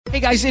Hey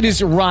guys, it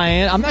is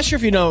Ryan. I'm not sure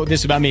if you know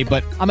this about me,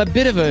 but I'm a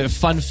bit of a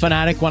fun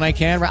fanatic when I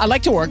can. I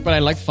like to work, but I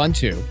like fun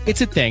too.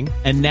 It's a thing.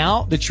 And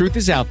now the truth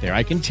is out there.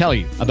 I can tell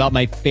you about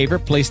my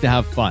favorite place to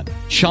have fun.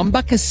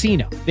 Chumba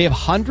Casino. They have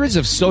hundreds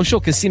of social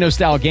casino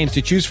style games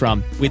to choose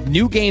from with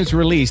new games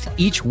released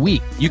each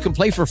week. You can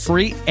play for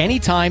free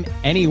anytime,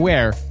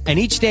 anywhere. And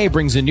each day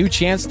brings a new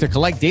chance to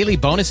collect daily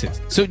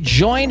bonuses. So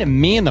join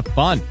me in the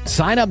fun.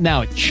 Sign up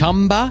now at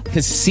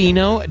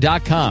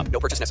ChumbaCasino.com. No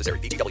purchase necessary.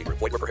 VGW.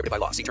 Void where prohibited by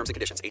law. See terms and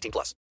conditions.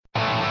 18+.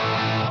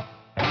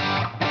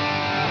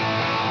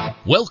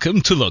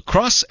 Welcome to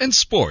Lacrosse and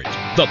Sport,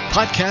 the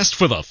podcast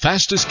for the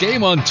fastest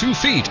game on 2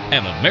 feet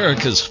and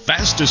America's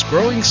fastest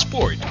growing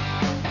sport.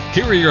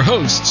 Here are your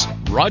hosts,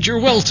 Roger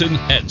Welton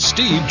and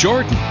Steve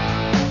Jordan.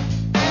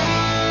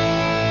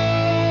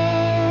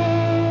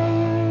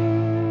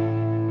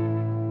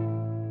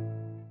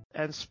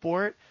 And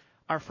Sport,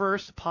 our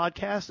first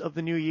podcast of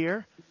the new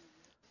year.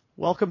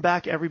 Welcome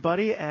back,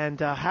 everybody, and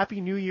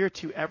Happy New Year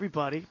to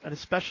everybody, and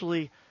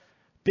especially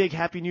big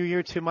Happy New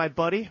Year to my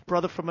buddy,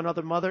 brother from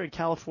another mother in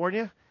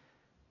California.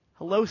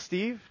 Hello,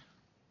 Steve.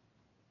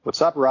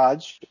 What's up,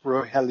 Raj?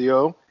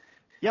 Hello.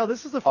 Yeah,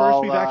 this is the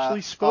first we've actually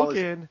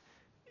spoken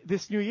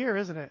this new year,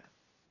 isn't it?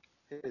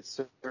 It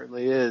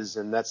certainly is,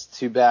 and that's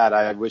too bad.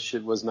 I wish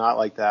it was not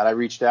like that. I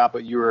reached out,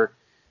 but you were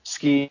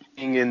skiing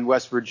in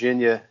West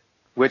Virginia,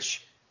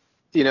 which,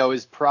 you know,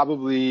 is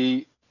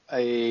probably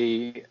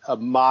a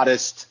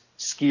modest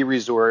ski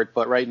resort,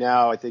 but right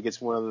now I think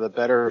it's one of the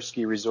better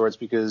ski resorts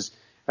because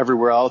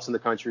everywhere else in the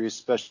country,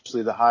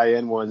 especially the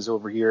high-end ones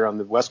over here on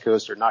the West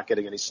Coast, are not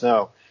getting any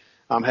snow.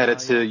 I'm headed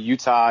to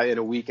Utah in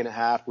a week and a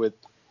half with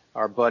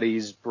our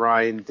buddies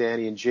Brian,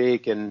 Danny, and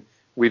Jake, and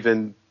we've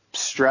been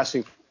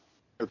stressing for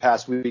the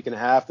past week and a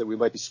half that we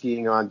might be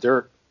skiing on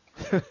dirt.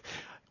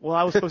 Well,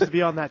 I was supposed to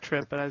be on that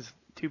trip, but I was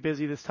too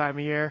busy this time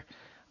of year.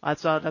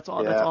 That's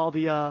all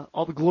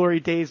the glory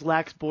days,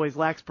 Lax boys,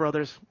 Lax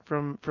brothers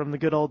from the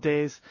good old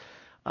days.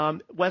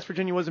 West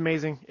Virginia was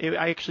amazing.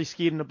 I actually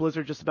skied in a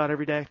blizzard just about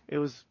every day. It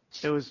was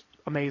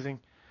amazing,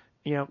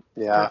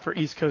 for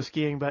East Coast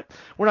skiing. But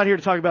we're not here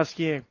to talk about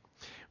skiing.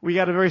 We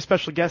got a very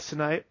special guest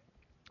tonight,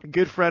 a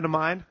good friend of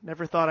mine.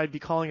 Never thought I'd be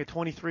calling a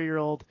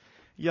 23-year-old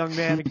young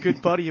man a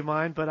good buddy of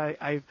mine, but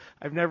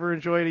I've never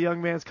enjoyed a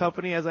young man's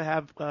company as I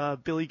have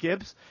Billy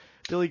Gibbs.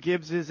 Billy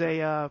Gibbs is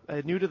a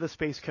new to the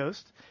Space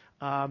Coast.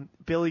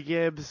 Billy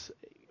Gibbs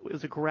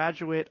was a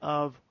graduate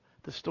of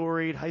the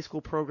storied high school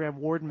program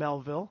Ward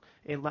Melville,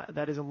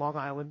 that is in Long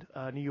Island,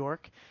 New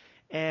York,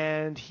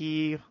 and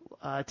he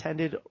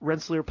attended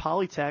Rensselaer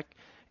Polytech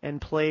and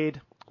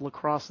played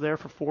lacrosse there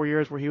for 4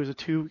 years, where he was a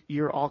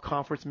 2-year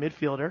all-conference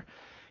midfielder.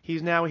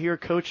 He's now here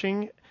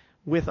coaching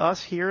with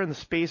us here in the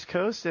Space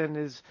Coast and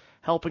is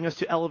helping us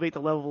to elevate the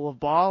level of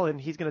ball,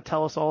 and he's going to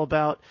tell us all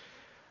about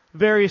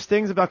various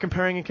things about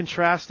comparing and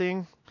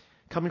contrasting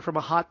coming from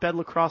a hotbed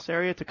lacrosse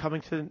area to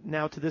coming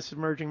to this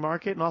emerging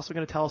market, and also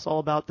going to tell us all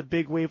about the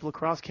Big Wave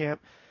Lacrosse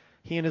camp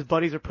he and his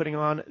buddies are putting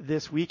on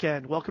this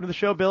weekend. Welcome to the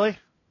show, Billy.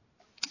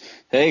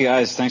 Hey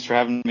guys, thanks for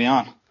having me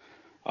on.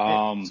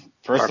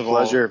 First of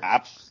all,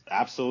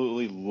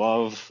 absolutely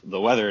love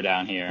the weather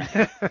down here.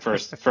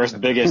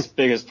 First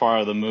biggest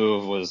part of the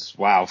move was,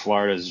 wow,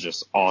 Florida is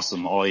just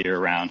awesome all year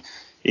round.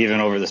 Even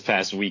over this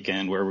past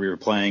weekend where we were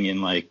playing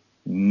in like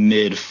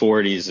mid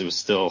 40s, it was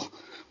still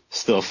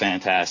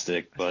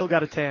fantastic. But I still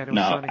got a tan. It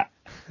was sunny.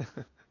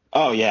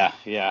 Oh yeah,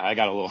 I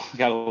got a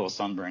little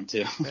sunburn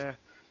too. Yeah.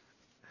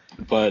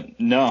 But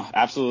no,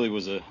 absolutely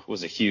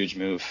was a huge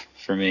move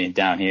for me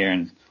down here,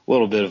 and a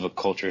little bit of a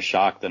culture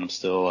shock that I'm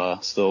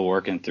still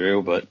working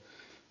through. But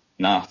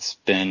no, it's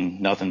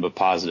been nothing but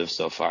positive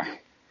so far.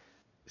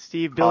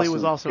 Steve, Billy awesome.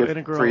 Was also Good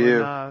integral for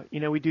you.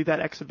 in, we do that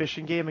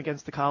exhibition game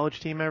against the college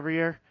team every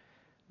year.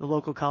 The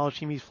local college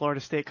team is Florida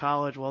State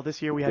College. Well,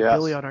 this year we had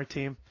Billy on our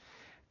team.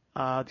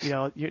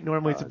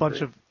 Normally it's a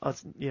bunch of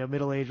us,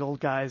 middle-aged old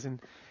guys,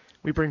 and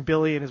we bring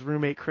Billy and his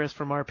roommate Chris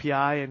from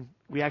RPI, and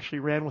we actually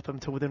ran with them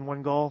to within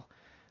one goal.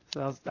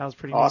 So that was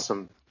pretty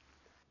awesome. Neat.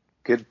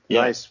 Good,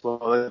 yeah. Nice.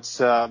 Well, it's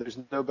there's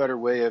no better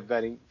way of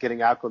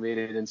getting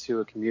acclimated into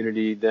a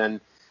community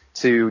than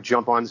to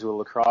jump onto a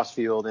lacrosse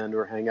field and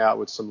or hang out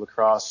with some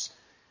lacrosse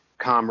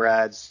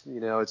comrades.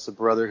 It's a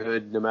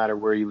brotherhood no matter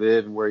where you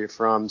live and where you're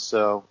from.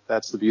 So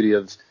that's the beauty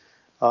of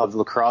the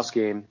lacrosse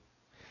game.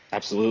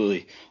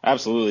 Absolutely.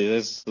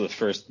 This is the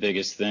first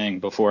biggest thing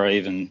before I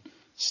even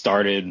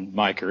started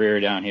my career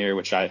down here,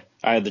 which I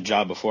had the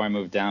job before I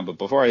moved down, but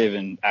before I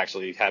even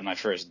actually had my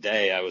first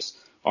day, I was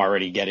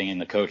already getting in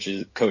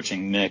the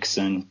coaching mix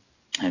and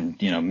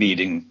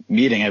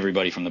meeting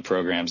everybody from the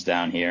programs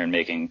down here and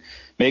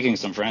making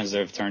some friends that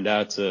have turned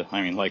out to,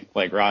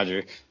 like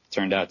Roger,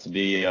 turned out to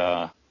be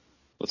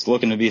what's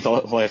looking to be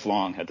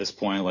lifelong at this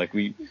point. Like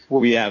we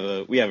have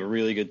a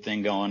really good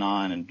thing going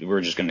on, and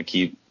we're just going to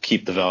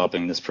keep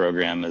developing this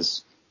program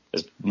as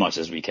much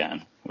as we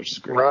can, which is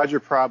great.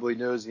 Roger probably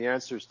knows the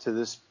answers to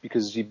this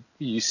because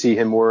you see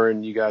him more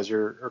and you guys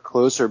are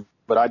closer,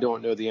 but I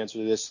don't know the answer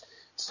to this.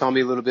 Tell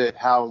me a little bit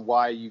how and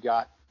why you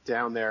got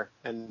down there,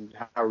 and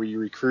how were you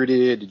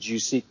recruited? Did you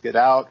seek it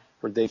out?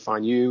 Where did they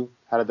find you?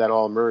 How did that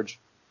all emerge?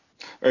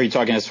 Are you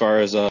talking as far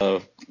as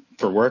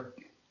for work?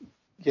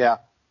 Yeah.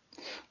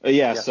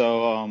 Yeah.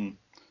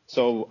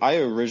 So I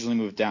originally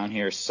moved down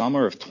here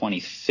summer of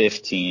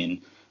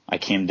 2015. I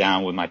came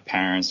down with my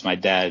parents. My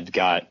dad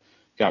got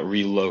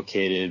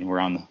relocated. We're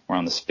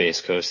on the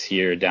Space Coast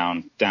here,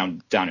 down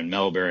in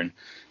Melbourne,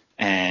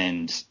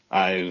 and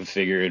I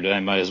figured I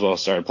might as well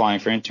start applying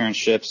for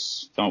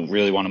internships. Don't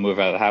really want to move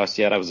out of the house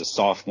yet. I was a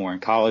sophomore in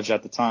college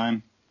at the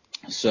time,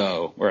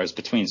 whereas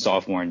between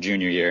sophomore and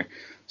junior year.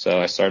 So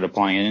I started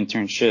applying at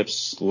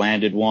internships,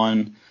 landed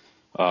one,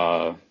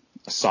 a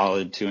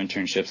solid 2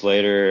 internships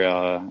later,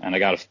 and I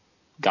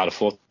got a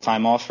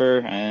full-time offer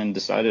and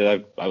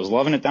decided I was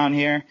loving it down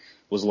here,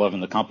 was loving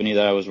the company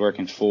that I was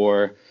working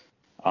for,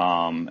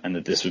 and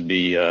that this would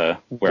be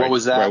where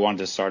I wanted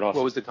to start off.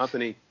 What was the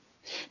company?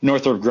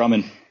 Northrop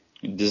Grumman.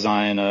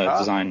 Design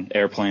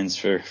airplanes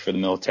for the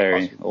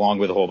military, awesome. Along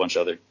with a whole bunch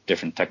of other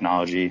different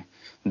technology,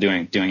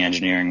 doing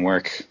engineering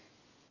work.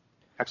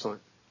 Excellent.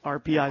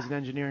 RPI is an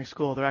engineering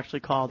school. They're actually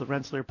called the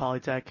Rensselaer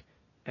Polytech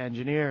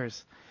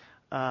Engineers.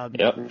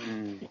 Yep.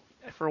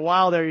 For a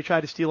while there, you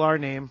tried to steal our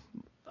name.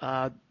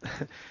 The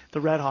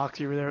Red Hawks.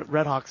 You were there,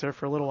 Red Hawks there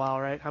for a little while,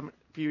 right? A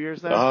few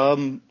years there?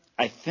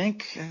 I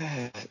think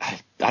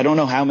I don't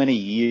know how many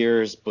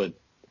years, but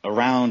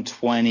around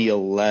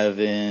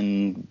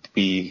 2011,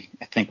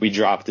 I think we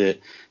dropped it,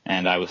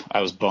 and I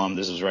was bummed.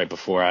 This was right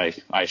before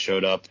I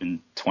showed up in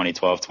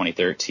 2012,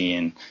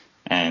 2013,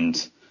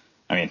 and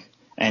I mean,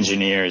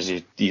 engineers,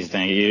 you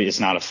think it's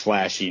not a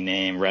flashy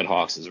name. Red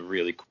Hawks is a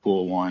really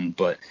cool one,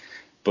 but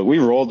we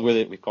rolled with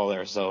it. We called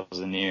ourselves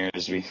the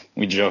Nears.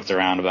 We joked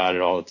around about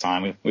it all the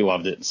time. We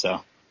loved it.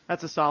 So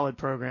that's a solid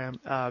program.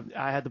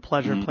 I had the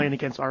pleasure of playing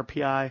against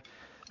RPI,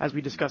 as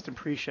we discussed in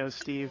pre-show.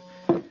 Steve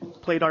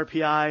played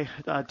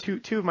RPI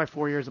two of my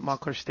 4 years at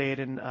Montclair State,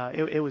 and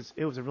it was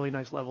a really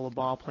nice level of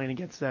ball playing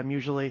against them.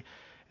 Usually it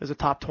was a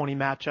top 20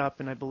 matchup,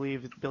 and I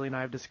believe Billy and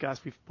I have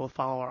discussed, we both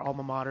follow our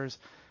alma maters.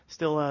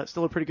 Still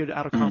a pretty good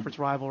out-of-conference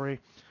rivalry.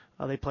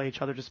 They play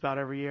each other just about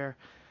every year.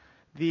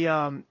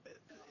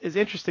 It's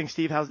interesting,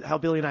 Steve, how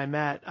Billy and I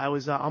met. I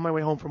was on my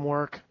way home from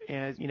work,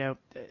 and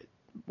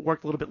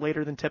worked a little bit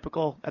later than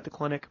typical at the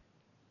clinic.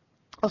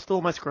 I was still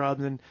in my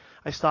scrubs, and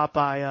I stopped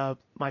by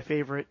my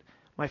favorite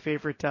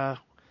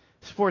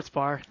sports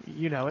bar.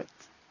 You know it.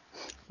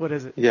 What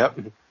is it? Yep.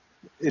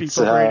 It's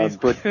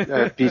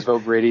Beef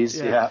O'Brady's.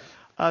 Yeah.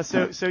 I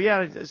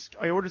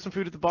ordered some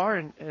food at the bar,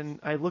 and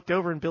I looked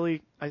over, and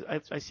Billy,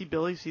 I see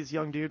Billy, see this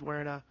young dude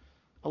wearing a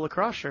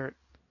lacrosse shirt.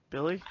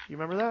 Billy, you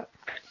remember that?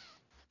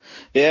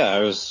 Yeah, I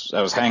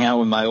was hanging out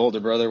with my older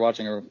brother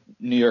watching a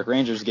New York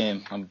Rangers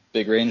game. I'm a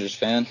big Rangers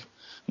fan.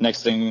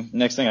 Next thing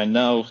I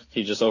know,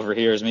 he just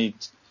overhears me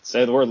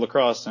say the word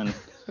lacrosse, and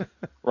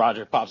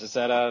Roger pops his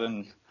head out,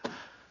 and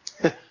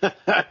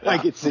I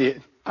could see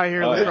it. I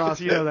hear lacrosse.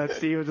 You know that,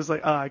 Steve. Just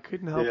like, I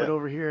couldn't help but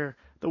overhear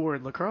the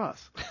word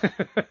lacrosse.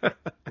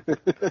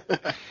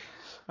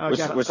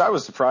 Which I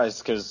was surprised,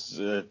 because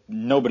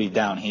nobody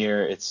down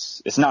here,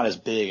 it's not as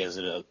big as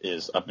it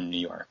is up in New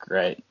York,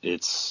 right?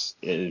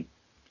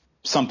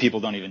 Some people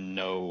don't even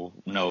know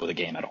the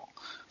game at all.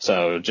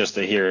 So just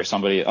to hear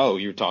somebody,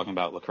 you're talking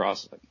about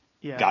lacrosse,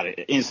 got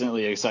it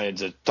instantly excited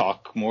to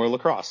talk more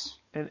lacrosse.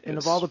 And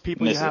of all the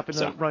people you happen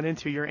to run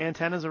into, your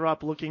antennas are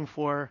up looking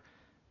for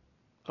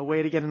a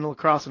way to get into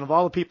lacrosse, and of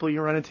all the people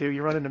you run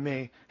into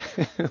me.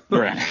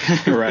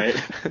 right.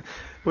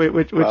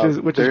 Which is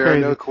crazy. There are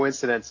no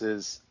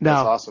coincidences. No,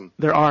 that's awesome.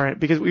 There aren't,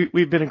 because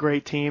we've been a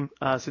great team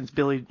since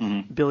Billy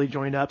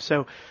joined up.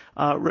 So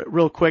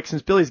real quick,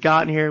 since Billy's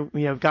gotten here,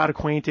 got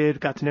acquainted,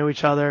 got to know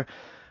each other.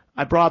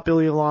 I brought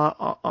Billy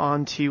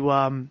on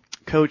to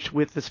coach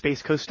with the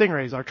Space Coast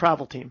Stingrays, our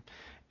travel team,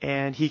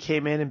 and he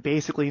came in and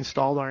basically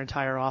installed our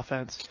entire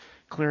offense,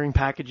 clearing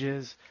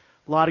packages,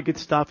 a lot of good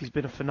stuff. He's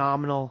been a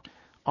phenomenal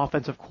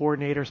offensive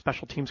coordinator,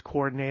 special teams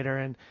coordinator,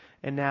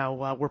 and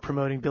now we're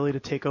promoting Billy to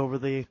take over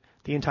the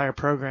entire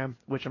program,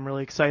 which I'm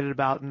really excited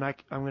about, and I'm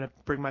going to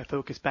bring my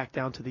focus back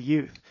down to the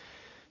youth.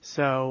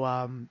 So,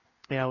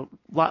 a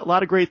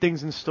lot of great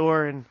things in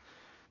store, and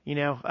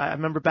I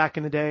remember back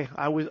in the day,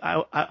 I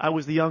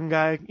was the young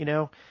guy,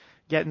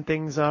 getting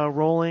things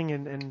rolling,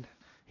 and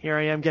here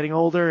I am getting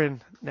older,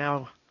 and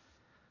now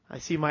I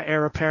see my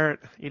heir apparent,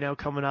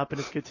 coming up, and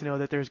it's good to know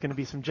that there's going to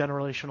be some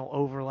generational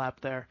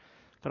overlap there.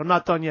 But I'm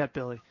not done yet,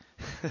 Billy.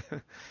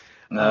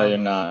 No, you're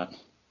not.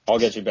 I'll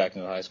get you back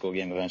in the high school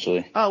game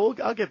eventually. Oh, well,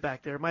 I'll get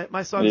back there.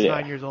 My son's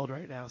 9 years old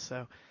right now,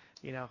 so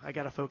I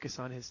got to focus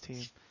on his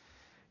team.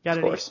 Got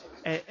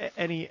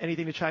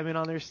anything to chime in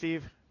on there,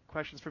 Steve?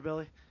 Questions for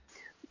Billy?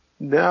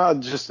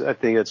 No, I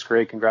think it's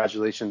great.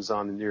 Congratulations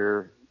on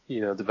your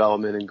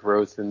development and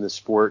growth in the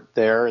sport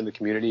there in the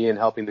community and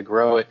helping to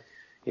grow it.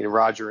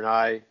 Roger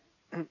and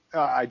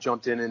I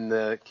jumped in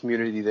the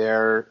community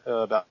there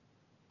about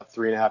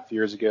 3.5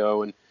 years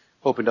ago and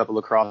opened up a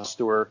lacrosse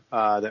store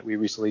that we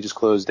recently just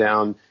closed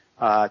down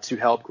to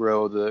help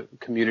grow the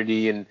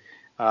community and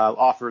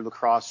offer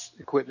lacrosse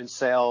equipment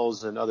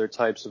sales and other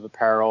types of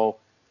apparel,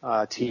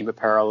 team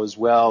apparel as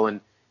well. And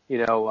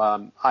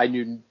I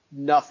knew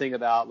nothing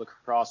about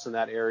lacrosse in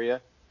that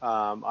area.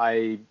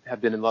 I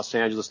have been in Los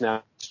Angeles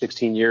now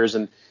 16 years,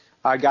 and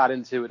I got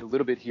into it a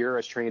little bit here.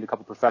 I trained a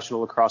couple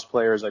professional lacrosse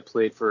players. I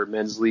played for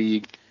men's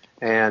league,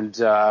 and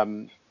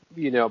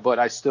but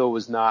I still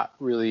was not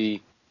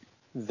really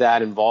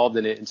that involved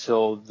in it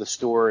until the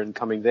store and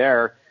coming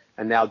there,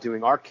 and now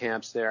doing art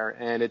camps there,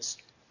 and it's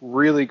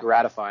really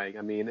gratifying.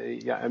 I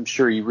mean, I'm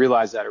sure you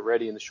realize that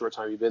already in the short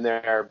time you've been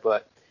there,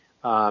 but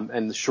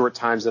and the short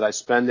times that I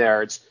spend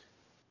there, it's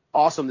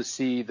awesome to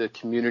see the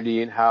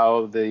community and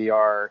how they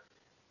are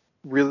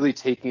really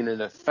taking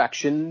an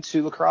affection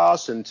to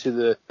lacrosse and to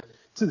the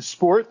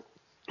sport,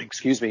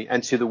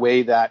 and to the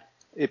way that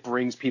it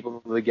brings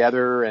people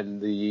together,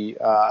 and the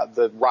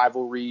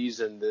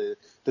rivalries and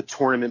the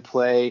tournament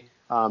play.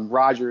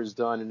 Roger has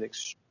done an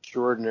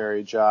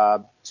extraordinary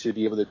job to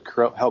be able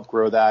to help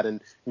grow that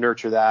and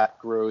nurture that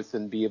growth,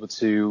 and be able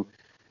to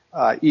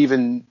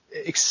even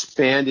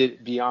expand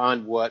it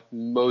beyond what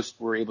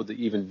most were able to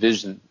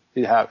even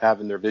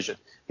have in their vision.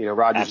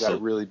 Roger's got a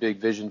really big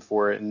vision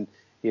for it, and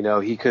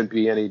he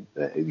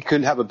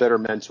couldn't have a better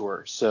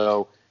mentor.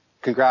 So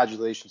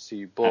congratulations to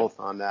you both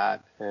on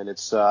that. And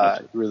it's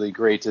really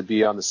great to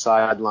be on the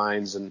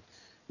sidelines and,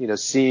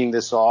 seeing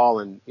this all.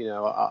 And,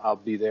 I'll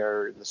be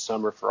there in the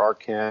summer for art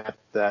camp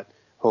that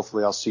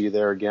hopefully I'll see you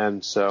there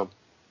again. So,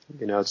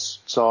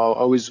 it's all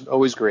always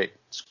great.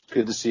 It's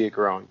good to see it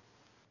growing.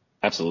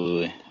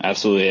 Absolutely.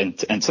 Absolutely.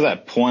 And to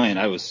that point,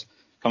 I was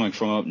coming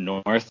from up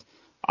north.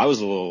 I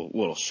was a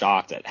little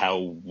shocked at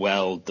how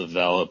well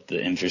developed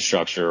the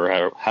infrastructure,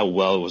 or how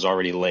well it was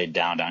already laid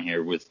down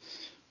here with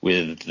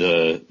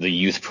the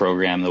youth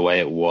program the way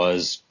it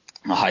was,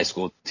 the high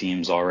school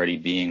teams already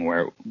being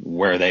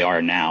where they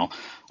are now.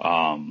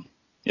 All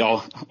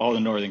the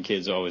northern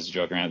kids always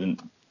joke around,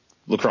 and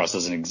lacrosse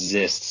doesn't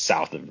exist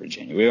south of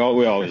Virginia. We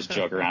always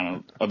joke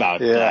around about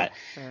that.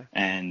 Yeah.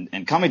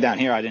 And coming down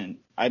here, I didn't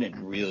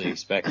really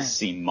expect to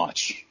see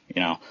much,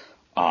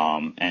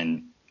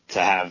 and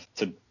to have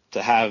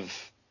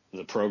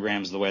the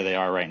programs the way they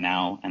are right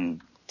now,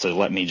 and to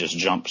let me just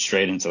jump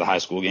straight into the high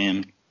school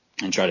game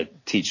and try to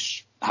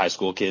teach high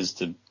school kids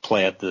to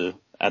play at the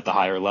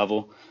higher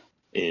level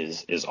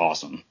is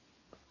awesome.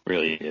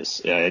 Really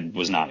is. I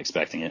was not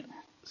expecting it.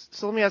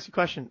 So let me ask you a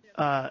question.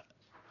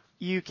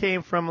 You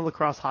came from a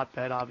lacrosse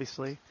hotbed,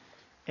 obviously,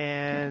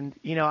 and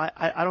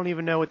I don't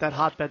even know what that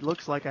hotbed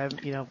looks like.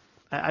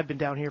 I've been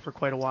down here for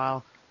quite a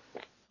while.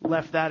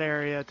 Left that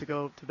area to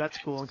go to vet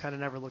school and kind of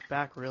never looked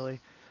back,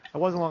 really. I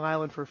was in Long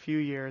Island for a few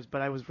years,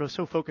 but I was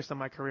so focused on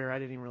my career, I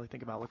didn't even really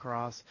think about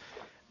lacrosse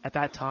at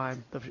that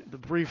time. The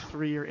brief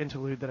 3-year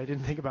interlude that I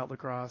didn't think about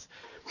lacrosse.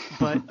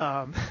 But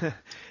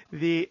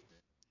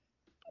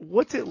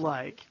what's it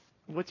like?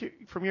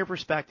 From your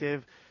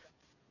perspective,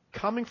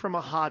 coming from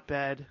a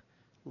hotbed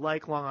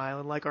like Long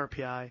Island, like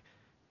RPI?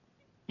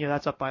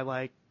 That's up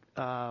by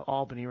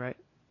Albany, right?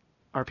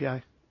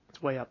 RPI,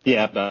 it's way up there.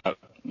 Yeah, about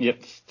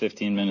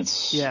 15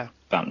 minutes. Yeah,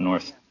 about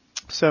north.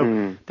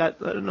 So that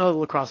another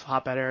lacrosse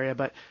hotbed area,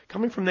 but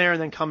coming from there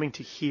and then coming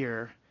to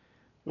here,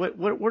 what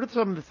are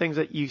some of the things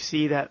that you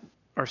see that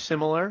are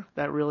similar,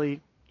 that really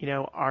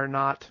are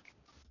kind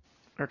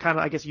of,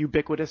 I guess,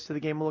 ubiquitous to the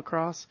game of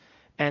lacrosse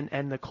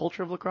and the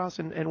culture of lacrosse,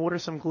 and what are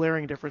some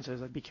glaring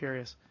differences? I'd be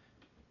curious.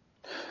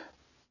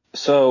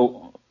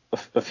 So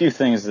a few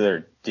things that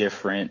are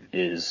different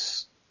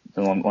is,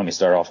 let me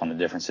start off on the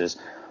differences.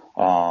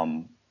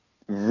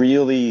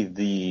 Really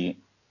the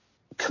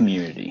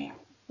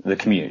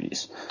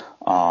communities,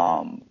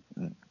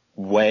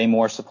 way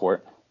more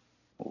support,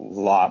 a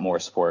lot more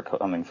support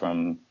coming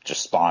from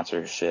just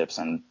sponsorships.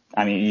 And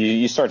I mean,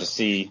 you start to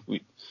see,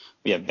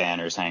 we have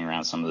banners hanging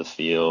around some of the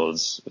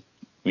fields.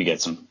 We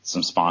get some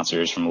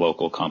sponsors from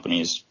local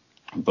companies,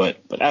 but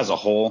as a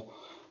whole,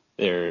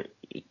 it's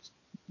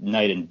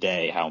night and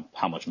day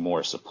how much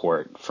more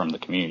support from the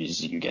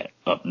communities you get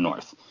up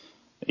north.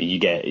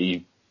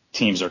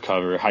 Teams are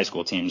covered, high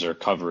school teams are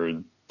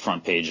covered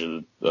front page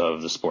of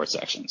the sports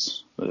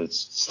sections. It's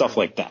stuff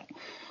like that,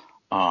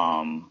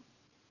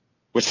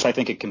 which I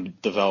think it can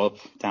develop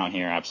down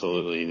here.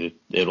 Absolutely,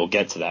 it'll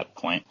get to that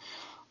point.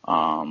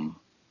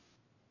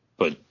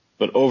 But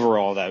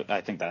overall,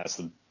 I think that's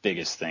the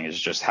biggest thing, is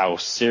just how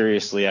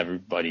seriously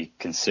everybody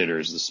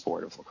considers the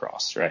sport of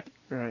lacrosse, right?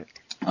 Right.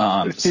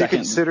 If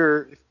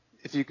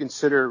you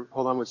consider,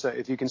 hold on one second.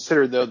 If you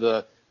consider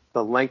though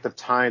the length of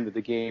time that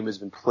the game has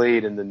been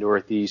played in the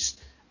Northeast,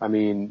 I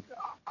mean,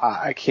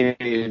 I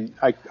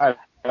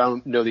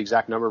don't know the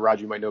exact number.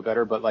 Roger, you might know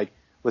better, but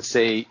let's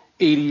say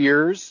 80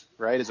 years,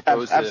 right? As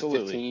opposed to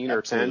 15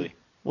 or 10.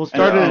 Well,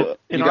 started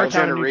in our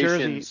town, New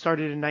Jersey,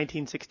 started in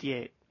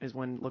 1968 is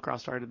when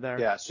lacrosse started there.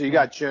 Yeah. So you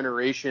got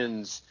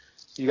generations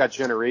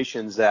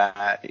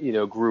that,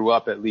 grew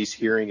up at least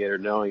hearing it or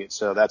knowing it.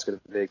 So that's going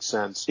to make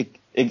sense.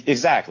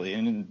 Exactly.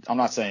 And I'm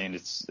not saying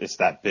it's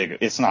that big.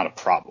 It's not a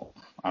problem.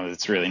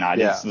 It's really not.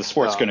 Yeah. The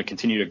sport's going to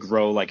continue to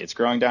grow like it's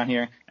growing down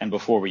here. And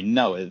before we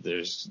know it,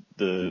 it's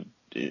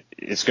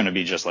going to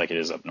be just like it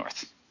is up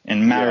north.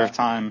 In a matter of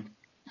time,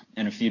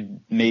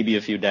 in maybe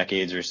a few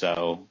decades or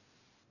so,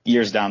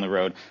 years down the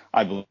road,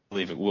 I believe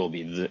believe it will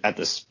be. At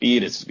the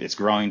speed it's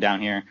growing down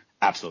here,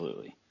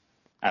 absolutely.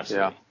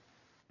 Absolutely. Yeah.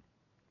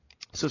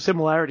 So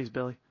similarities,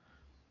 Billy.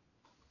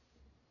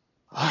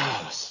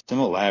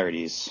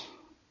 Similarities.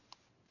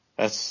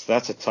 That's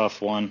a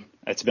tough one.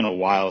 It's been a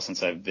while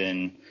since I've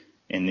been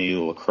in the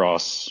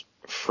lacrosse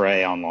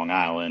fray on Long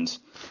Island.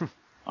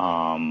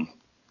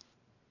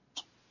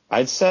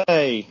 I'd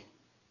say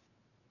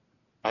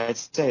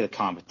the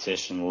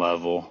competition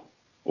level,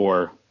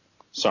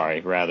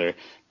 rather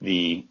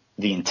the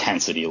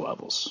intensity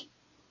levels,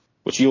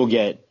 which you'll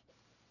get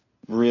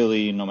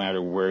really no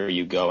matter where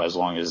you go, as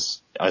long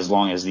as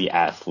the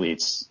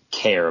athletes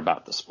care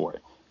about the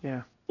sport.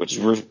 Yeah. Which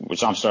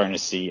I'm starting to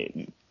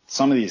see.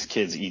 Some of these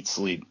kids eat,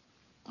 sleep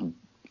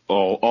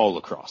all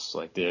lacrosse.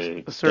 Like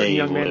a certain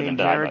young man named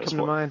Jared come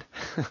to mind.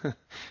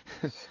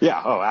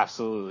 Yeah. Oh,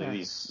 absolutely.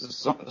 Yeah.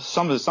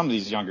 Some of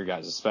these younger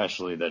guys,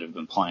 especially that have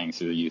been playing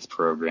through the youth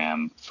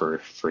program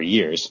for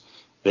years,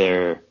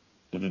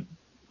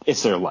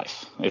 it's their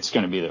life. It's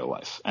going to be their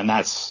life, and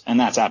that's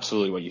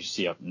absolutely what you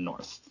see up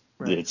north.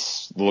 Right.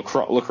 It's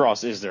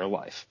lacrosse is their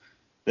life.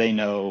 They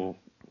know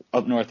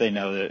up north. They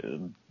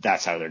know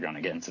that's how they're going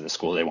to get into the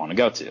school they want to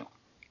go to,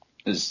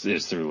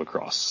 is through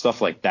lacrosse,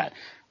 stuff like that.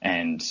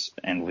 And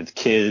with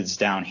kids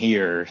down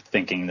here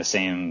thinking the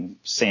same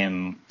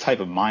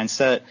type of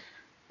mindset,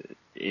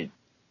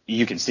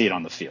 you can see it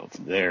on the field.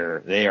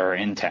 They are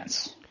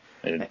intense,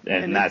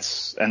 and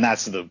that's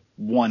the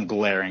one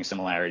glaring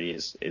similarity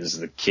is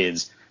the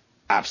kids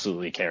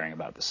absolutely caring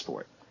about the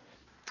sport.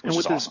 And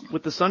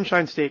with the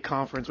Sunshine State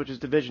Conference, which is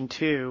Division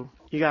II,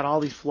 you got all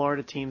these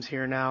Florida teams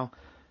here now.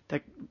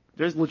 That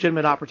there's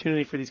legitimate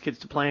opportunity for these kids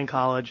to play in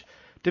college.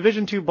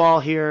 Division II ball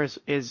here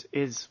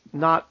is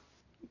not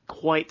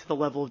quite to the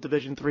level of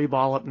Division III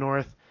ball up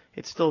north.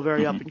 It's still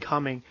very up and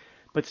coming,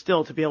 but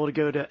still to be able to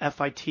go to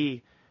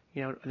FIT,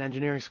 an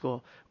engineering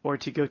school, or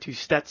to go to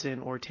Stetson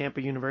or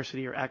Tampa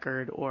University or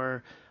Eckerd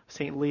or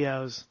St.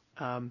 Leo's,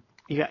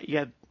 you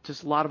got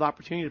just a lot of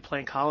opportunity to play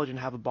in college and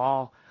have a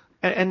ball.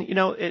 And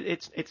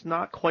it's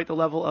not quite the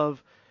level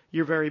of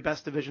your very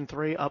best Division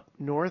III up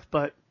north,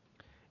 but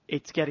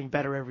it's getting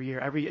better every year.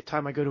 Every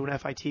time I go to an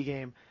FIT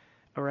game,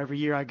 or every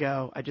year I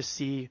go, I just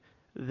see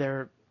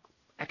they're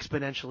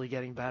exponentially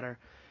getting better,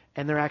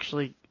 and they're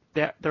actually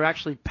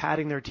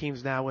padding their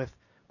teams now with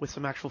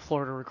some actual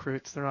Florida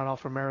recruits. They're not all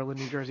from Maryland,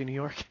 New Jersey, New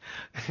York,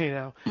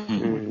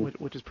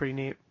 which is pretty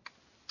neat.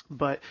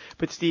 But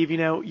Steve,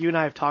 you and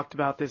I have talked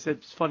about this.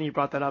 It's funny you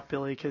brought that up,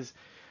 Billy, because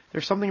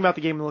there's something about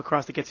the game of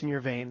lacrosse that gets in your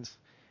veins.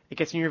 It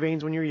gets in your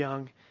veins when you're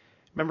young.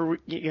 Remember,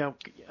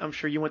 I'm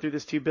sure you went through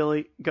this too,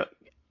 Billy.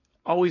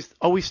 Always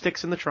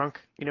sticks in the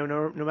trunk.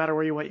 No matter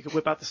where you went, you could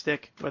whip out the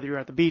stick, whether you're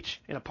at the beach,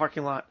 in a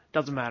parking lot,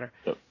 doesn't matter.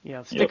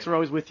 Yep. Sticks are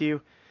always with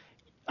you.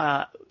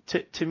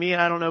 To me,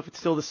 I don't know if it's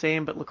still the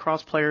same, but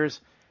lacrosse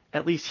players,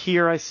 at least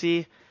here I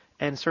see,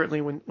 and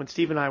certainly when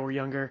Steve and I were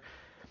younger,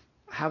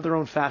 have their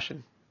own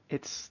fashion.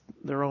 It's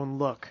their own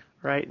look,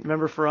 right?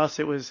 Remember for us,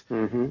 it was,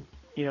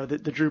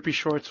 the droopy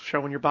shorts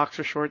showing your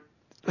boxer short,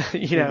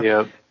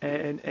 Yep.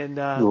 and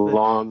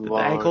long the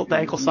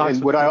ankle socks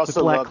and what with, I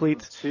also with black love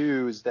cleats,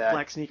 too is that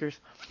black sneakers.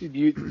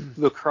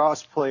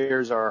 Lacrosse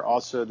players are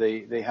also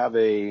they have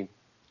an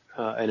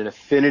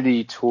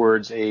affinity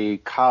towards a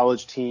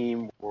college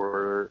team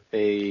or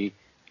a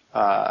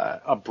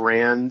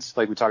brand,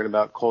 like we're talking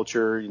about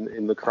culture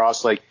in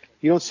lacrosse. Like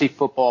you don't see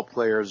football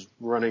players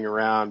running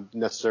around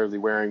necessarily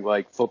wearing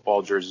like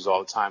football jerseys all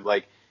the time.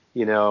 Like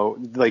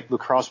like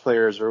lacrosse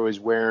players are always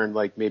wearing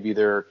like maybe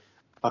they're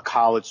a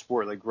college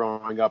sport. Like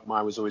growing up,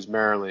 mine was always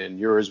Maryland.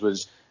 Yours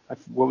was,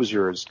 what was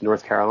yours?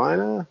 North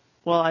Carolina?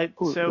 Well, I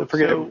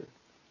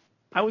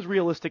was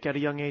realistic at a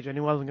young age. I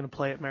knew I wasn't going to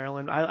play at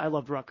Maryland. I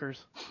loved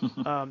Rutgers.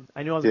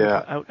 I knew I wasn't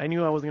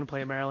going to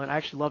play at Maryland. I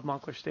actually loved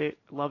Montclair State.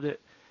 Loved it.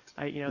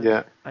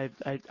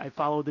 I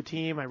followed the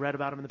team. I read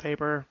about them in the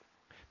paper.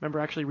 Remember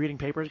actually reading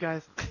papers,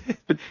 guys?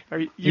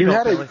 You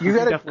had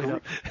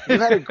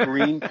a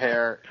green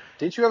pair.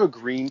 Didn't you have a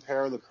green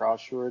pair of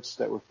lacrosse shorts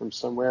that were from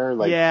somewhere?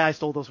 Yeah, I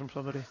stole those from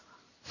somebody.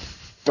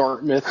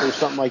 Dartmouth or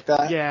something like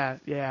that?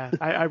 Yeah.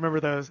 I remember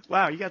those.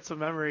 Wow, you got some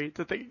memory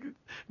to think.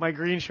 My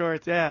green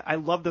shorts, yeah. I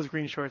love those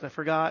green shorts. I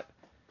forgot.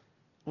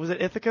 Was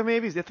it Ithaca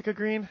maybe? Is Ithaca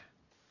green?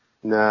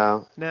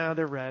 No,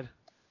 they're red.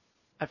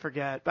 I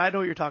forget. But I know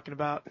what you're talking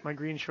about. My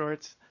green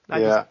shorts.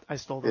 I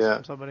stole those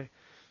from somebody.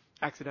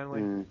 Accidentally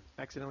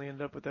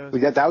ended up with those.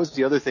 That was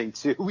the other thing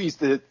too. We used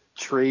to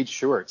trade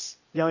shorts.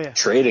 Oh yeah.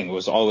 Trading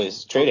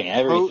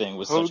everything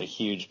was such a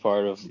huge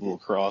part of the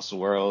lacrosse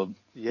world.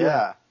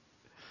 Yeah.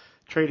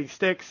 Trading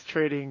sticks,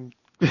 trading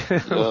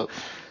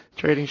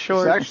trading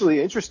shorts. It's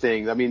actually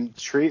interesting. I mean,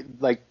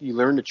 you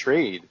learn to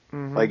trade.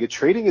 Mm-hmm. Like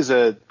trading is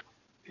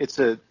it's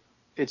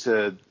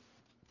a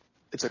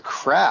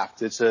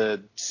craft. It's a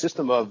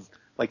system of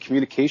like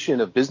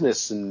communication of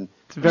business, and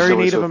it's very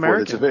Native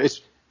American.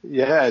 It's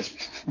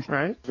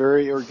right.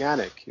 Very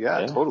organic.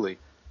 Yeah, totally.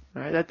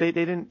 Right. That they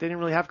didn't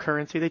really have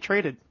currency. They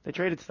traded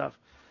stuff.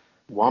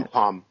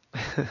 Wampum.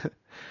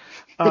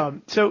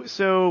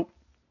 So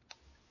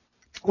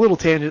a little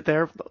tangent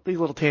there. These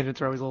little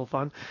tangents are always a little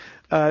fun.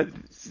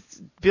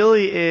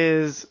 Billy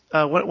is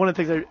one of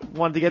the things I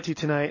wanted to get to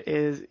tonight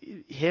is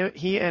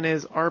he and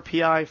his fellow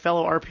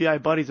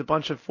RPI buddies, a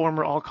bunch of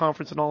former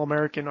All-Conference and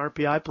All-American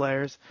RPI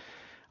players,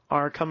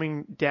 are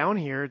coming down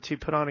here to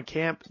put on a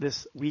camp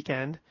this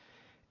weekend,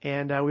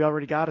 and we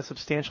already got a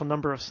substantial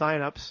number of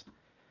signups.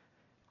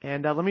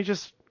 And let me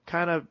just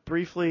kind of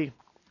briefly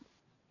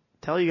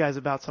tell you guys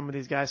about some of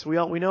these guys.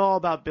 So we know all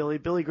about Billy.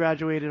 Billy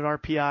graduated at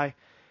RPI,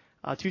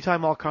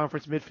 two-time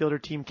All-Conference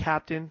midfielder, team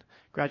captain,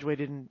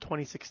 graduated in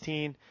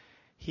 2016.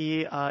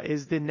 He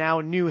is the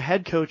now new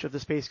head coach of the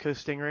Space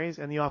Coast Stingrays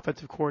and the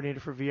offensive coordinator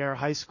for Viera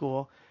High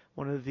School,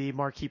 one of the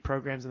marquee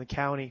programs in the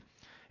county.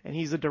 And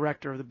he's the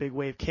director of the Big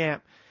Wave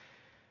camp.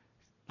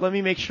 Let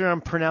me make sure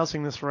I'm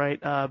pronouncing this right,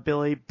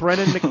 Billy.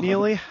 Brennan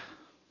McNeely?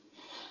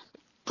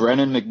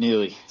 Brennan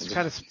McNeely. It's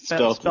kind of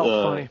spelled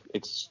funny.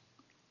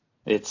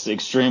 It's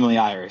extremely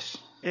Irish.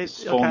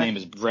 His full okay. name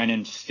is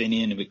Brennan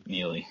Finian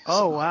McNeely.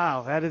 Oh,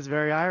 wow. That is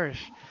very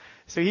Irish.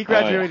 So he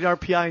graduated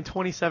RPI in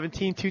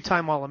 2017,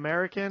 two-time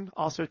All-American,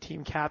 also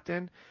team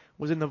captain,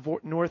 was in the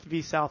North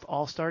v South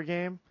All-Star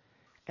game,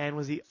 and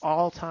was the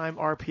all-time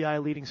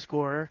RPI leading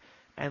scorer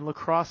and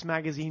Lacrosse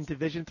Magazine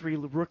Division III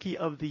Rookie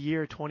of the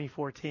Year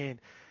 2014.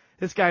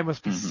 This guy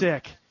must be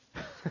sick.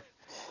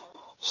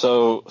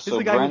 So is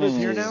the guy Brennan who lives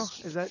here now?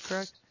 Is that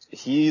correct?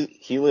 He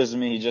lives with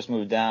me. He just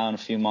moved down a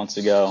few months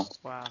ago.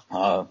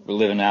 Wow. We're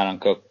living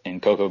out in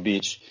Cocoa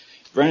Beach.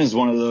 Brennan's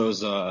one of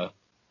those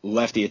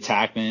lefty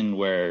attackmen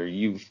where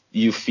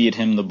you feed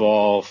him the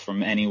ball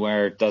from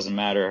anywhere. It doesn't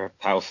matter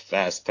how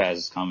fast pass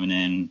is coming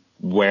in,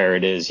 where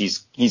it is.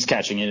 He's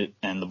catching it,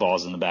 and the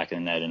ball's in the back of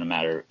the net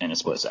in a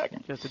split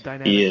second. Just a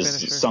dynamic He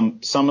is finisher.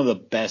 some of the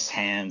best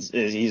hands.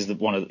 He's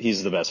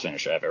the best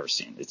finisher I've ever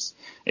seen.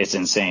 It's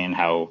insane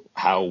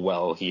how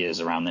well he is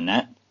around the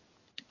net.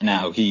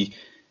 Now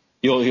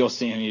you'll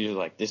see him. You're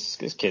like, this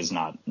kid's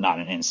not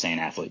an insane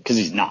athlete, because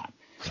he's not.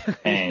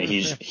 And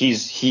he's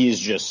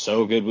just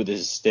so good with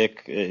his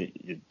stick.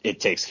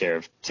 It takes care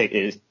of.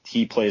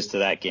 He plays to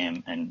that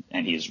game, and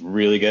he's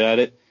really good at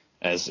it,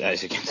 as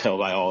you can tell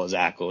by all his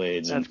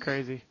accolades. That's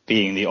crazy.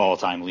 Being the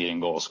all-time leading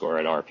goal scorer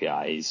at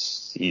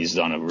RPI, he's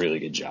done a really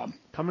good job.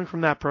 Coming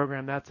from that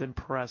program, that's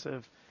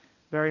impressive,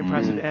 very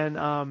impressive.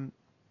 Mm-hmm.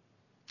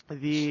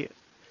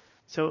 And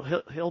so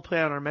he'll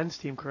play on our men's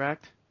team,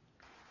 correct?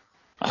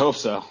 I hope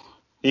so.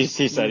 He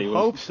said he will.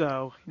 Hope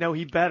so. No,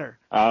 he better.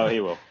 Oh, he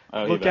will.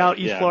 Look out,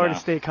 East Florida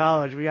State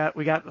College. We got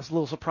a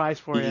little surprise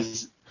for you.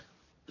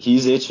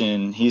 He's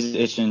itching. He's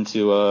itching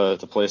to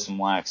play some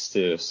lax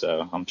too.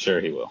 So I'm sure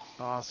he will.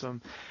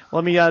 Awesome.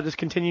 Let me just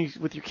continue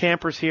with your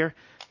campers here.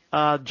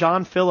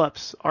 John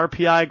Phillips,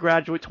 RPI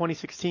graduate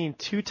 2016,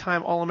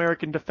 two-time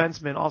All-American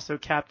defenseman, also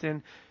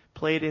captain,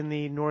 played in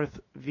the North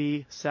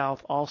v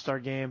South All-Star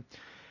game.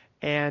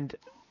 And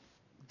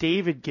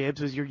David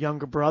Gibbs is your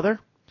younger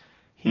brother.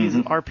 He's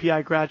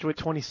RPI graduate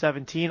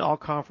 2017,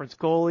 all-conference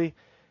goalie,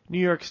 New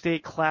York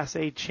State Class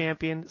A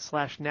champion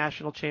 /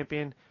 national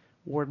champion,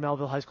 Ward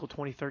Melville High School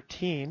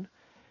 2013.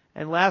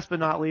 And last but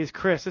not least,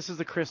 Chris. This is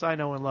the Chris I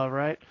know and love,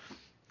 right?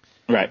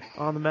 Right.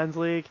 On the men's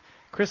league.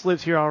 Chris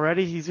lives here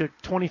already. He's a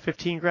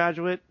 2015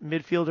 graduate,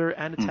 midfielder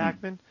and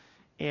attackman.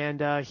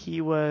 And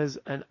he was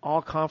an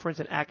all-conference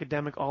and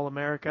academic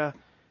All-America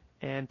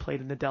and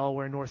played in the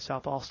Delaware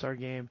North-South All-Star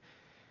game.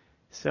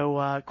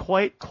 So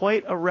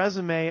quite a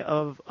resume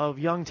of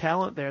young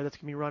talent there that's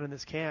going to be running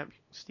this camp.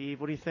 Steve,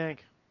 what do you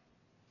think?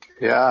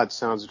 Yeah, it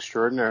sounds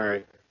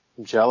extraordinary.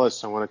 I'm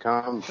jealous. I want to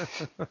come.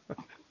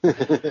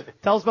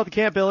 Tell us about the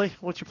camp, Billy.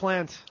 What's your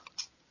plans?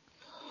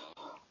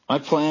 My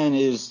plan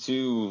is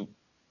to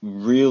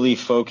really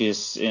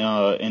focus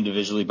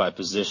individually by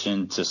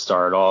position to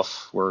start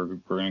off. We're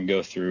going to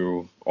go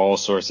through all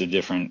sorts of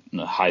different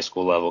high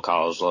school level,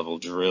 college level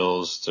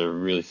drills to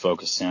really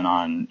focus in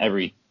on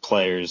every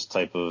player's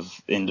type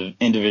of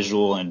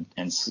individual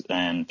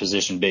and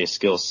position based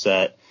skill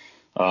set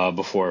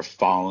before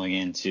following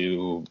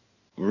into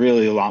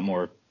really a lot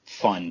more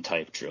fun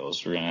type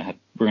drills. We're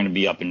gonna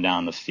be up and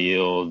down the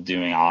field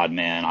doing odd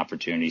man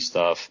opportunity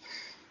stuff,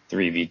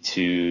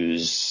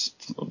 3v2s,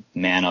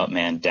 man up,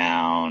 man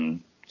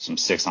down, some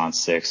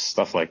 6-on-6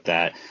 stuff like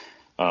that.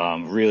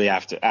 Really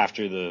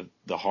after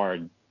the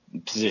hard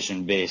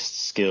position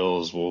based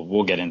skills,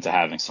 we'll get into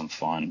having some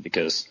fun,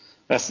 because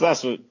that's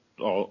what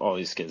all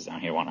these kids down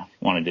here want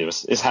to do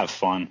is have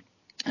fun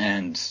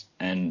and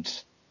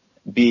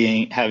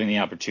having the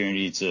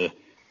opportunity to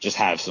just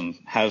have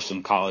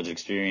some college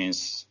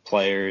experience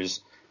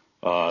players,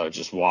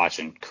 just watch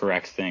and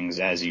correct things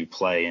as you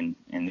play in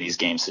these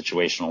game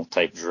situational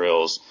type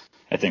drills.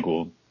 I think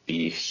will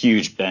be a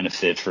huge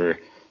benefit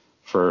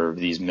for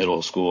these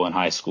middle school and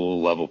high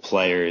school level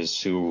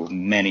players, who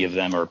many of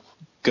them are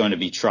going to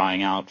be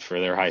trying out for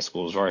their high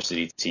school's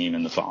varsity team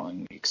in the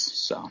following weeks.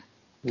 So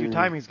your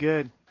timing's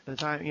good. The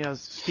time,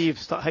 Steve,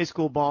 high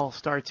school ball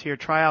starts here.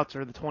 Tryouts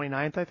are the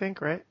 29th, I think,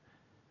 right?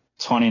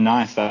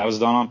 29th. That was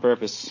done on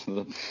purpose.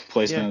 The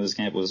placement of this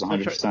camp was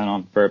 100%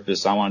 on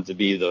purpose. I wanted to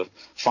be the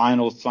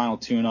final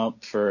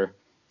tune-up for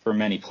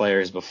many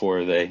players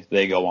before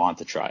they go on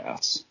to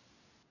tryouts.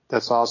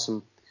 That's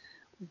awesome.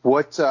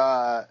 What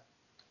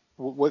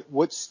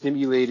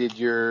stimulated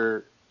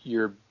your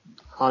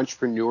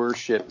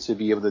entrepreneurship to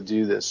be able to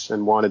do this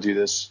and want to do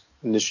this,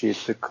 initiate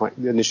the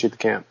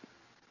camp?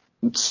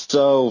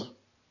 So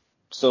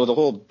the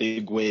whole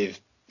Big Wave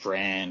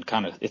brand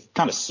kind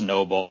of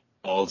snowballed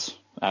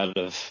out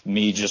of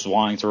me just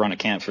wanting to run a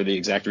camp for the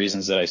exact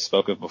reasons that I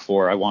spoke of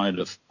before. I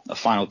wanted a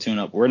final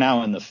tune-up. We're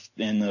now in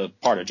the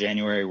part of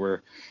January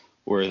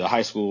where the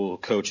high school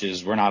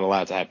coaches, we're not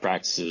allowed to have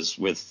practices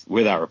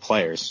with our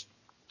players.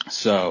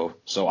 So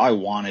I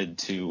wanted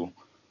to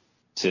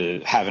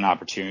have an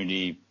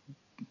opportunity,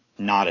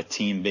 not a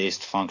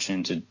team-based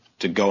function,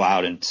 to go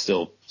out and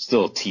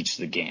still teach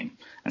the game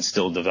and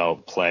still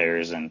develop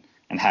players and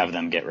have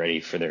them get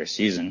ready for their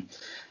season.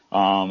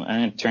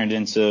 And it turned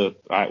into,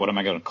 all right, what am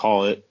I going to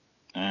call it?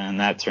 And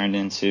that turned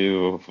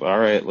into, all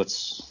right,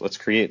 let's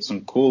create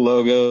some cool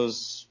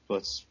logos.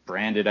 Let's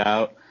brand it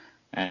out.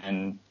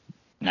 And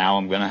now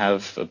I'm going to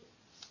have a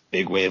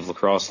Big Wave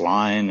Lacrosse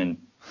line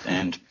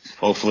and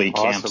hopefully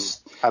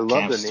awesome.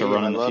 camps to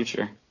run in the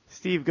future.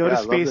 Steve, go to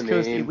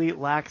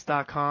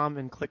SpaceCoastEliteLax.com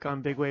and click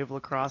on Big Wave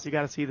Lacrosse. You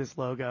got to see this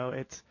logo.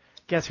 It's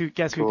guess who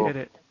did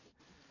it?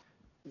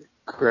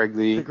 Greg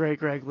Lee. The great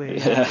Greg Lee.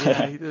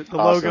 Yeah. The awesome.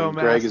 logo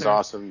master. Greg is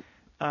awesome.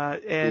 He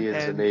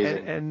is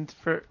amazing. And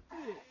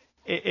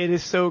it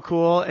is so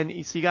cool.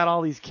 And so you got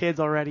all these kids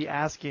already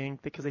asking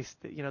because they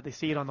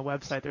see it on the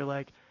website. They're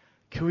like,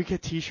 can we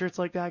get T-shirts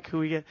like that? Can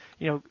we get,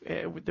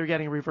 they're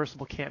getting a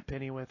reversible camp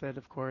penny with it,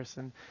 of course.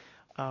 And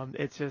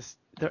it's just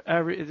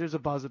there's a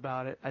buzz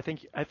about it. I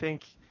think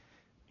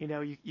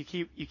you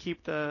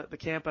keep the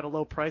camp at a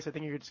low price. I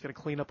think you're just going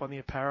to clean up on the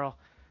apparel.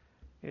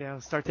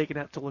 Start taking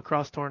that to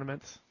lacrosse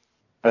tournaments.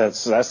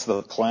 That's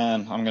the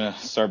plan. I'm gonna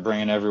start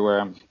bringing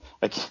everywhere.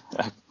 A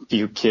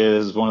few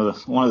kids. One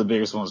of the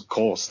biggest ones,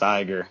 Cole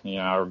Steiger.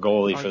 Our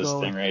goalie for the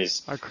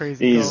Stingrays. Our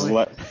crazy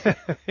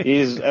goalie.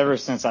 He's ever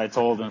since I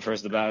told him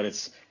first about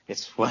it,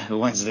 it's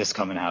when's this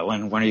coming out?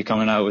 When are you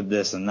coming out with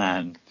this and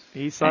that?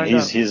 He's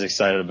He's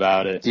excited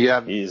about it. Do you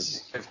have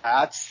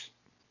hats?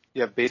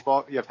 You have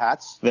baseball? You have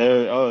hats?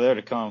 They're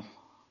to come.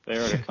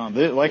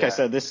 I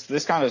said,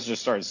 this kind of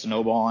just started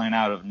snowballing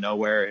out of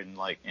nowhere in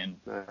nice.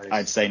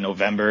 I'd say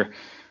November.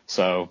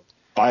 So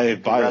by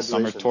the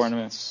summer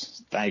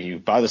tournaments, thank you.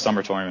 By the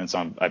summer tournaments,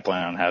 I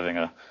plan on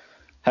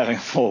having a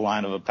full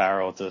line of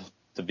apparel to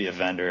be a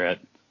vendor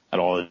at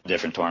all the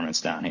different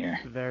tournaments down here.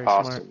 Very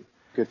awesome. Smart.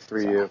 Good for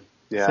you.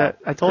 Yeah. So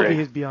I told you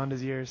he's beyond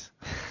his years.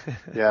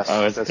 Yes.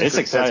 It's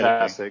exciting.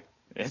 Fantastic.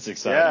 It's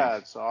exciting. Yeah,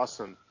 it's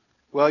awesome.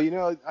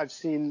 Well, I've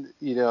seen,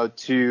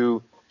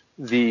 to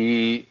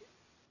the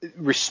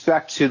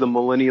respect to the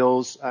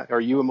millennials. Are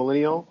you a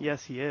millennial?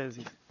 Yes, he is.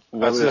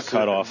 What's the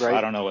cutoff? Right?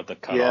 I don't know what the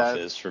cutoff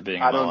is for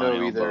being a millennial. I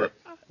don't know either.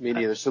 Me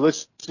neither. So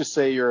let's just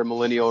say you're a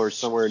millennial or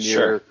somewhere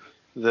near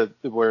the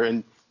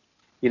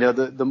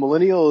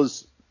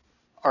millennials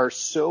are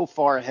so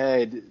far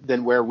ahead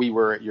than where we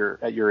were at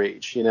your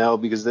age,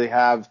 because they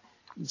have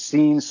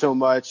seen so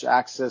much,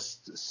 access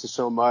to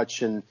so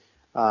much, and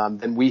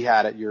than we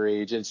had at your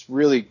age. And it's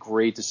really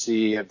great to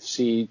see. I've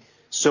seen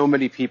so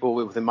many people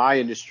within my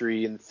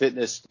industry and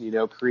fitness,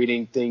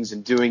 creating things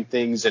and doing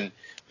things and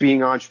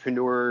being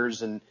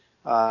entrepreneurs, and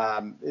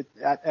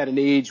at an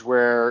age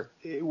where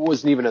it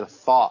wasn't even a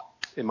thought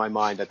in my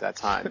mind at that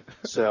time.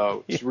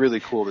 So it's really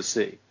cool to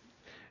see.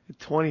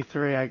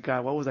 23,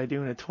 what was I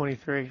doing at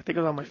 23? I think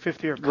I was on my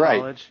 5th year of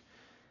college.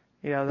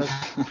 Right.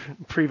 That's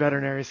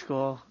pre-veterinary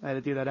school. I had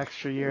to do that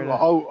extra year.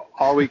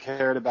 All we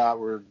cared about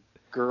were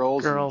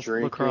girls and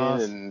drinking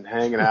lacrosse. And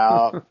hanging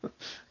out.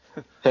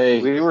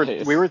 We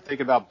were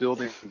thinking about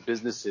building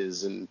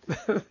businesses and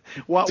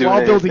while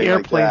building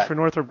airplanes for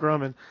Northrop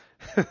Grumman.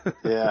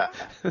 Yeah.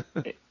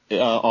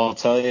 I'll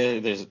tell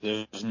you,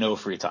 there's no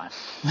free time.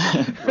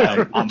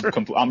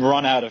 I'm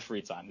run out of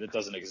free time. It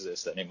doesn't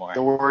exist anymore.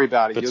 Don't worry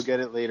about it. You'll get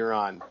it later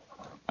on.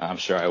 I'm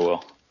sure I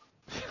will.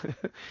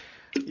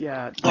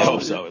 Yeah. I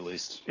hope so, at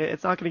least.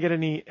 It's not going to get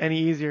any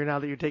easier now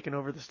that you're taking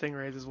over the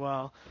Stingrays as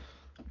well.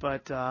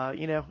 But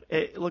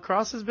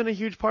lacrosse has been a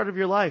huge part of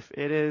your life.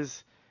 It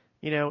is,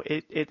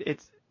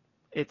 it's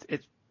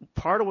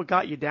part of what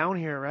got you down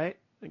here, right?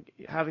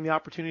 Having the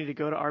opportunity to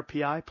go to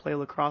RPI, play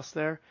lacrosse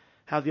there.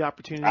 Have the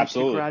opportunity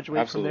to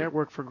graduate from there,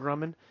 work for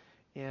Grumman.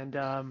 And,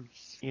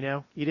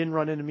 you didn't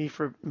run into me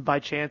by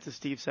chance, as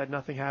Steve said.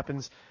 Nothing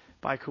happens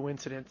by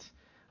coincidence.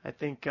 I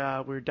think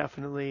we're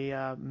definitely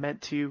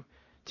meant to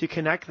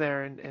connect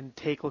there and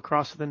take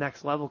lacrosse to the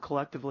next level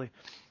collectively.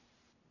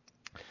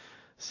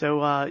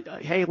 So,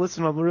 hey,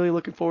 listen, I'm really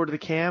looking forward to the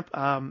camp.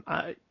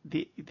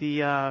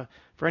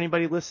 For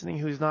anybody listening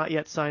who's not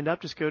yet signed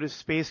up, just go to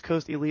Space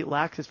Coast Elite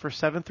Lax. It's for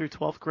 7th through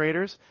 12th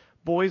graders,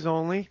 boys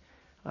only.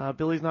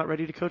 Billy's not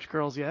ready to coach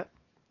girls yet.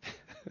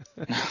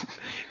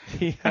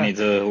 I need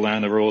to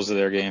learn the rules of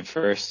their game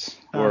first,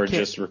 or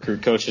just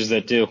recruit coaches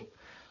that do.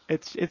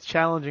 It's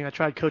challenging. I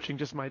tried coaching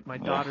just my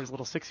daughter's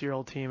little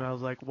 6-year-old team. I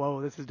was like,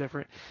 whoa, this is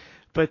different.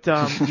 But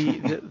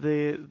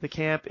the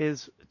camp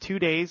is 2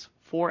 days,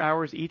 4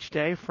 hours each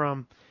day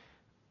from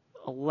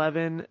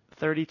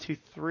 11:30 to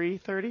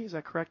 3:30. Is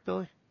that correct,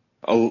 Billy?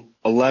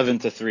 11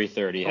 to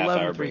 3:30,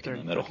 half-hour break in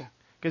the middle.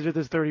 Because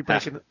there's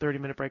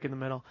 30-minute break in the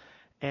middle.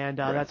 And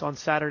that's on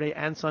Saturday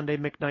and Sunday,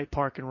 McKnight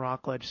Park in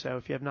Rockledge. So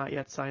if you have not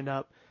yet signed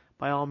up,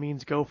 by all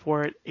means, go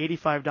for it.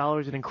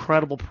 $85, an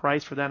incredible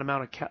price for that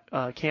amount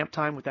of camp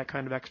time with that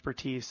kind of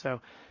expertise.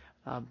 So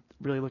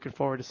really looking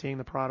forward to seeing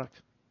the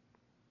product.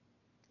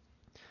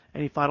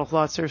 Any final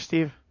thoughts there,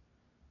 Steve?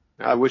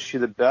 I wish you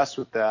the best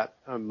with that.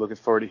 I'm looking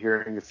forward to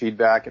hearing your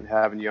feedback and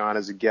having you on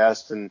as a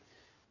guest and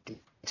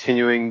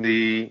continuing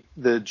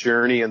the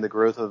journey and the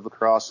growth of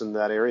lacrosse in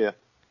that area.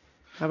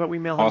 How about we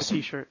mail him a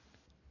T-shirt?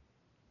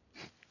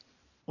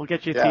 We'll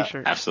get you a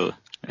T-shirt. Absolutely.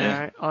 Yeah. All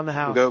right, on the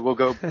house. We'll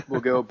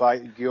go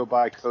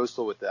buy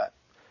Coastal with that.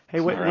 Hey,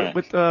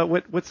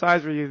 what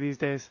size are you these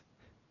days?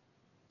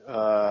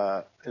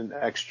 An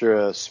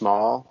extra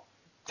small.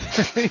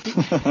 Want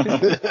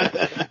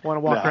to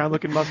walk around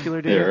looking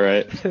muscular, dude? Yeah,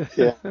 right.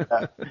 Yeah.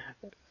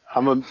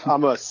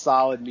 I'm a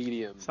solid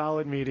medium.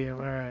 Solid medium.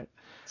 All right.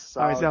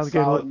 All right, sounds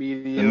good.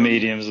 Medium. The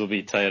mediums will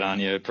be tight on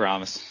you, I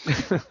promise.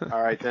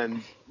 All right,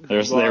 then. They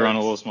run a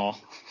little small.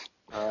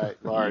 All right,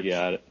 large. You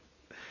got it.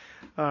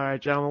 All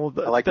right,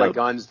 gentlemen. I like my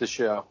guns to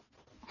show.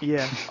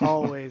 Yeah,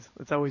 always.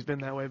 It's always been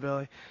that way,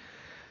 Billy.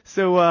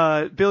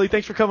 So, Billy,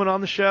 thanks for coming on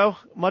the show.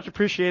 Much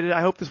appreciated.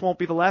 I hope this won't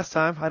be the last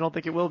time. I don't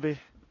think it will be.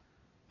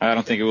 I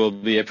don't think it will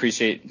be. I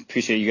appreciate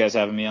you guys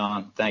having me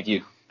on. Thank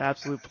you.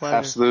 Absolute pleasure.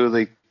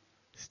 Absolutely.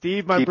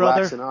 Steve, my Keep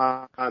brother.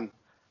 laxing on.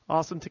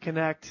 Awesome to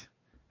connect.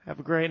 Have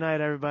a great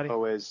night, everybody.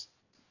 Always.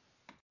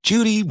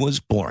 Judy was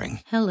boring.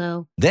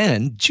 Hello.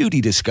 Then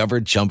Judy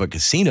discovered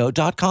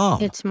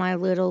ChumbaCasino.com. It's my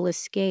little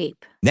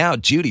escape. Now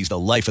Judy's the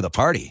life of the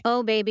party.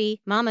 Oh,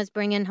 baby, mama's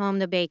bringing home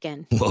the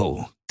bacon.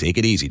 Whoa, take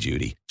it easy,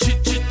 Judy.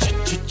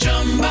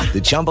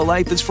 The Chumba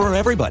life is for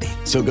everybody.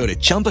 So go to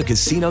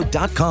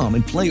ChumbaCasino.com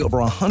and play over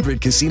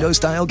 100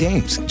 casino-style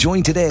games.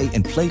 Join today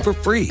and play for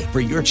free for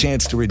your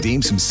chance to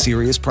redeem some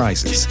serious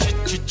prizes.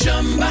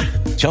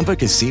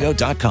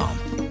 ChumbaCasino.com.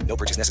 No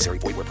purchase necessary.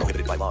 Void where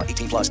prohibited by law.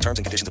 18+ terms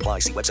and conditions apply.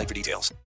 See website for details.